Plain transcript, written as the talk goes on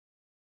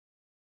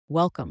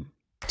Welcome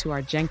to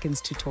our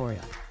Jenkins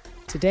tutorial.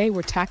 Today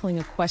we're tackling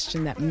a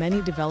question that many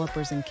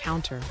developers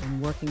encounter when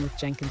working with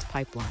Jenkins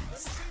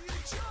pipelines.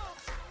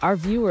 Our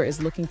viewer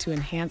is looking to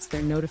enhance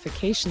their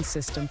notification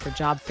system for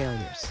job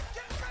failures.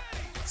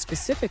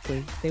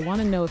 Specifically, they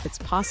want to know if it's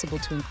possible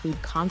to include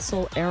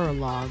console error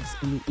logs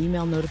in the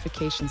email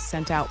notifications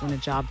sent out when a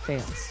job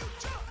fails.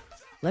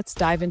 Let's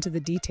dive into the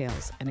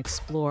details and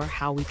explore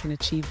how we can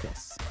achieve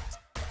this.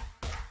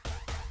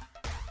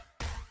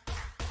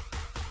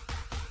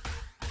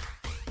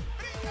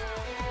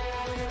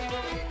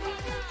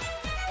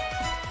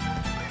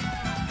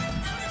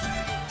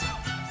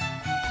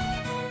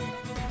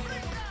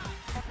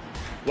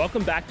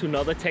 Welcome back to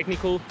another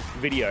technical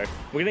video.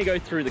 We're gonna go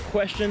through the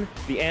question,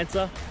 the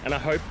answer, and I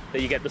hope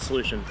that you get the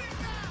solution.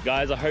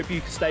 Guys, I hope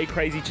you stay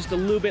crazy just a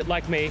little bit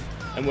like me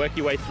and work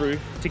your way through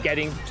to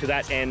getting to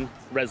that end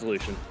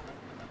resolution.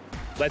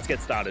 Let's get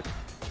started.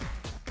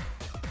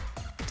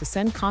 To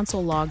send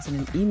console logs in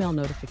an email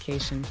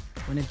notification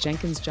when a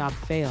Jenkins job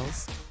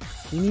fails,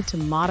 we need to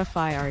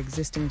modify our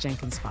existing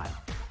Jenkins file.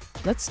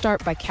 Let's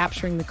start by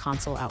capturing the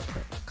console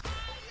output.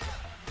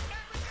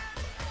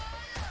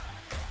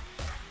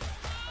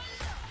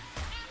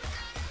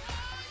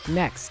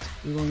 Next,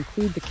 we will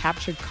include the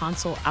captured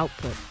console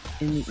output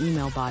in the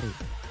email body.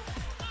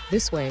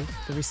 This way,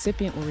 the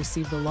recipient will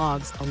receive the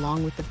logs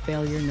along with the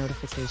failure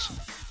notification.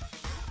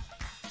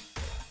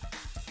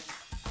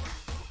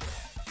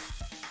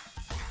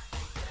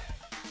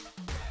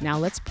 Now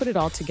let's put it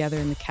all together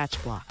in the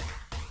catch block.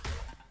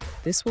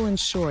 This will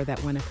ensure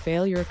that when a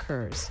failure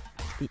occurs,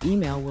 the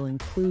email will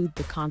include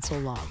the console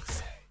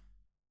logs.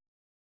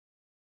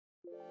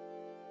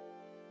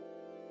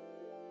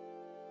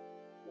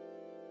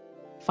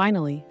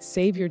 Finally,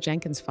 save your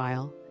Jenkins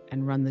file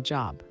and run the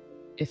job.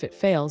 If it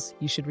fails,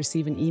 you should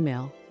receive an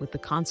email with the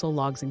console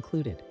logs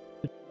included.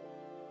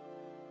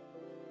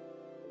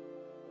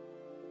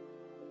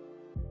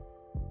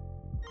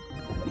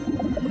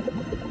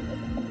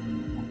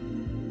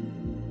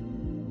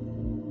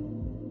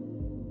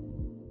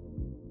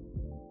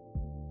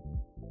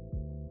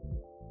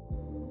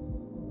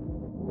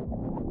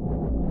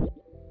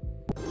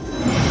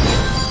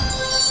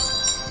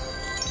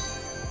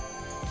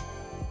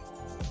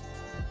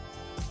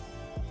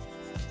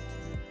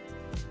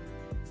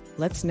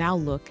 Let's now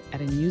look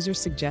at a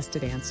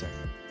user-suggested answer.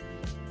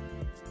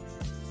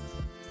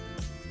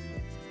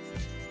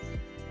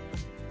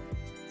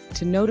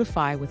 To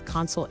notify with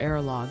console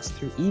error logs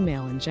through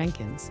email in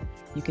Jenkins,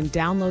 you can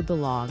download the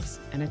logs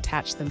and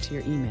attach them to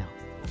your email.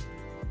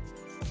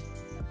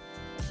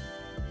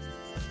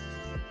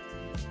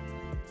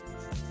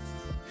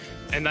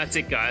 And that's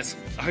it, guys.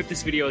 I hope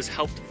this video has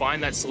helped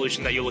find that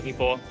solution that you're looking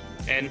for.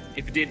 And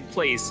if it did,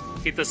 please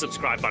hit the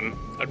subscribe button.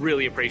 I'd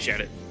really appreciate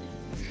it.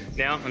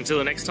 Now, until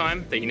the next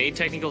time that you need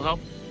technical help,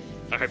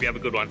 I hope you have a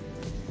good one.